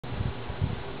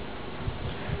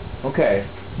Okay,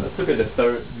 let's look at the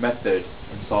third method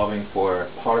in solving for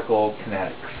particle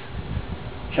kinetics.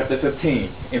 Chapter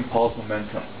 15, impulse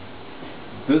momentum.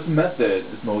 This method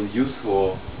is most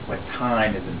useful when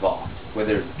time is involved,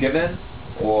 whether it's given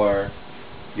or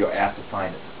you're asked to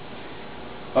find it.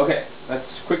 Okay, let's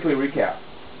quickly recap.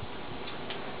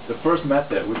 The first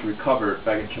method, which we covered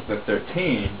back in chapter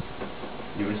 13,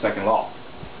 Newton's second law,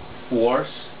 force,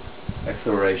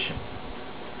 acceleration.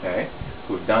 Okay,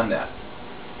 so we've done that.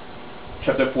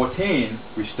 Chapter 14,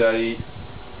 we studied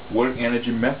work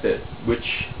energy method,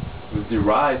 which was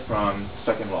derived from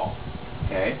second law.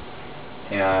 Okay,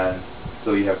 and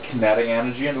so you have kinetic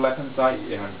energy on the left hand side,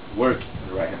 you have work on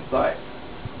the right hand side.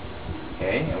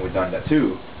 Okay, and we've done that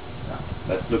too. Now,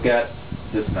 let's look at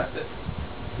this method,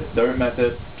 the third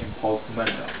method, impulse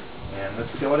momentum, and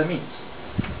let's look at what it means.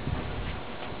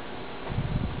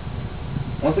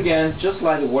 Once again, just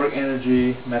like the work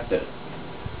energy method,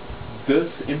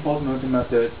 this impulse momentum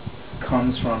method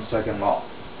comes from second law.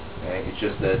 Okay? It's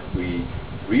just that we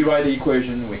rewrite the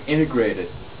equation, we integrate it.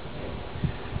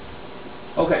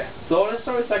 Okay, so let's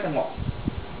start with second law.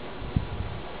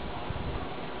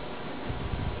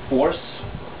 Force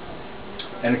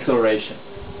and acceleration.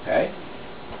 Okay?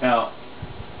 Now,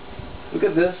 look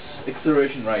at this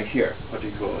acceleration right here,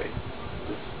 particularly.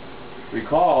 Just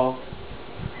recall,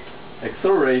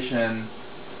 acceleration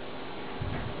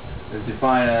is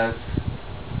defined as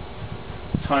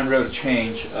time rate of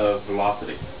change of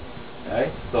velocity.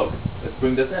 Okay, so let's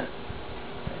bring this in.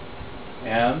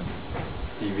 M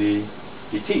dv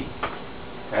dt.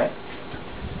 Okay,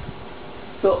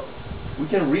 so we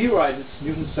can rewrite this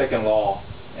Newton's second law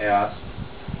as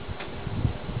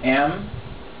m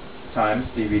times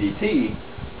dv dt.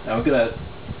 Now we're gonna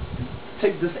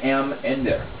take this m in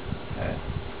there. Okay,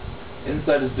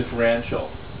 inside this differential.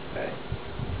 Okay,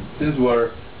 since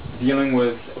we're dealing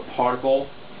with a particle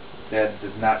that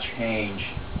does not change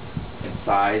in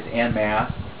size and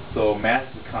mass, so mass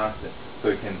is a constant, so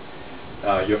you can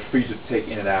you're free to take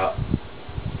in and out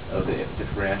of the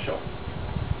differential.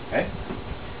 Okay.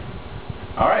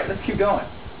 All right, let's keep going.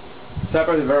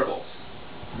 Separate the variables.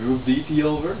 Move dt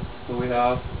over, so we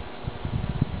have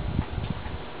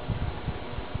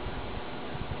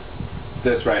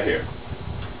this right here.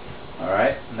 All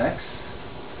right, next,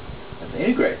 let's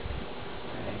integrate.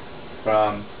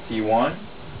 From T1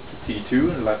 to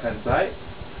T2 on the left hand side.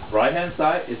 Right hand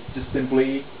side is just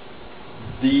simply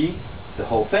d, the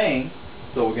whole thing,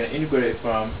 so we're going to integrate it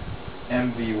from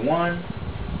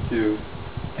mv1 to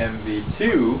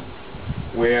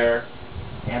mv2, where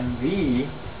mv,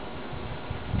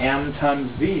 m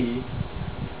times v,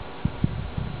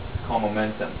 is called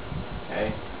momentum.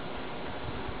 Okay,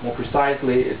 more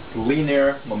precisely it's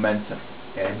linear momentum.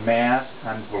 Okay, mass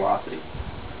times velocity.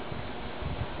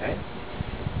 Okay,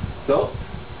 so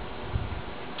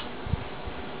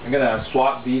I'm gonna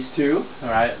swap these two, all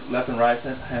right, left and right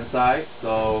hand side.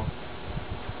 So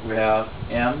we have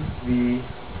mv2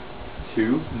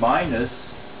 minus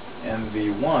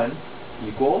mv1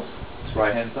 equals this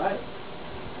right hand side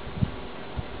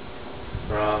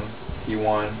from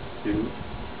T1 to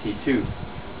T2.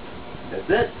 That's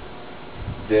it.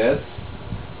 This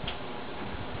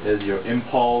is your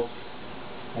impulse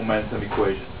momentum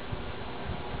equation.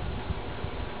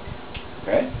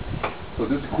 Okay, so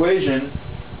this equation,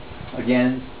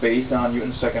 again, is based on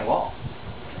Newton's second law.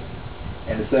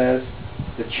 And it says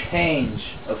the change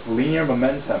of linear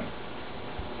momentum,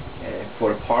 okay,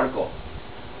 for a particle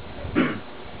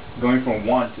going from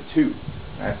 1 to 2,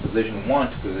 right, position 1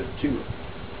 to position 2,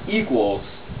 equals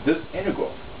this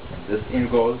integral. And this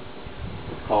integral is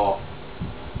called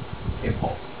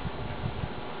impulse.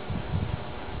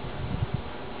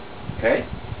 Okay?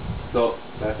 So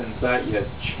left hand side, you have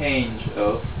change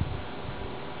of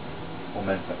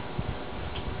momentum.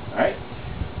 Alright?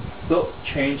 So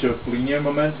change of linear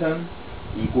momentum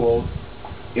equals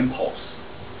impulse.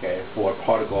 Okay, for a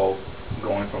particle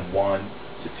going from 1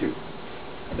 to 2.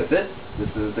 And that's it. This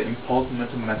is the impulse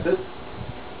momentum method.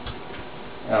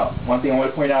 Now, one thing I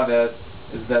want to point out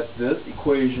is that this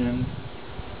equation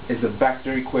is a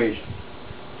vector equation.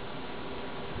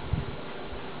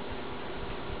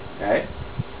 Okay?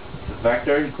 It's a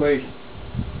vector equation.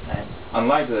 Right?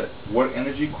 Unlike the work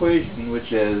energy equation,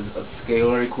 which is a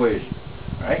scalar equation.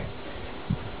 Right?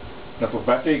 Now for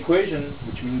vector equation,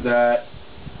 which means that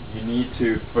you need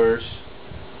to first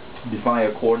define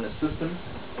a coordinate system,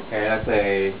 okay, let's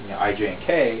say I, j, and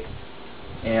k,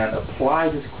 and apply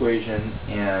this equation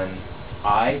in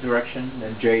I direction,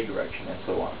 then j direction, and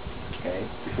so on. Okay,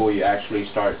 before you actually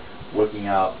start working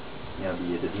out,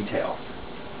 the details.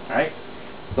 All right.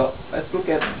 So let's look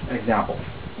at an example.